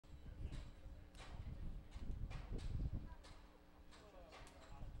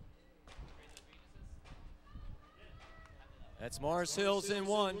That's Morris Hills in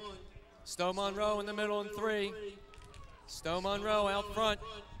 1. Stowe Monroe in the middle in 3. Stowe Monroe out front.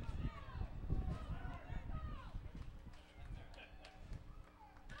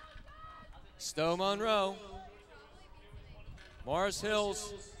 Stowe Monroe. Morris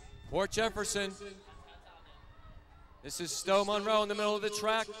Hills. Port Jefferson. This is Stowe Monroe in the middle of the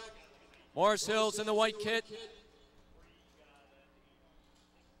track. Morris Hills in the white kit.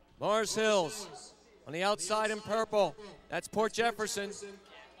 Morris Hills on the outside in purple. That's Port Jefferson.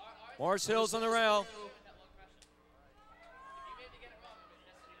 Morris Hills on the rail.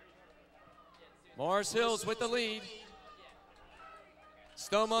 Morris Hills with the lead.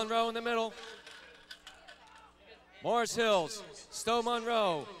 Stowe Monroe in the middle. Morris Hills, Stowe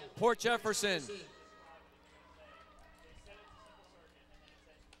Monroe, Port Jefferson.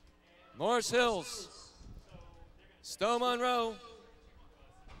 Morris Hills, Stowe Monroe.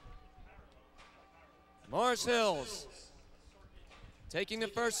 Morris Hills taking the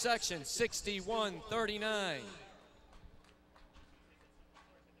first section, 61:39.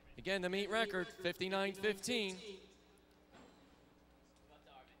 Again, the meet record, 59:15.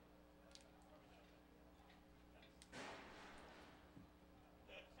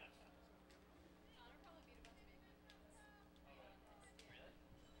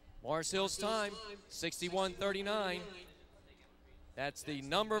 Morris Hills time, 61:39. That's the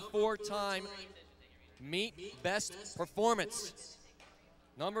number 4 time meet best performance.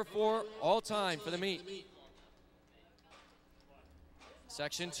 Number 4 all time for the meet.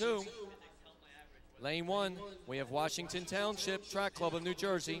 Section 2, lane 1, we have Washington Township Track Club of New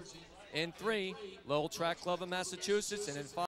Jersey. In 3, Lowell Track Club of Massachusetts. And in 5,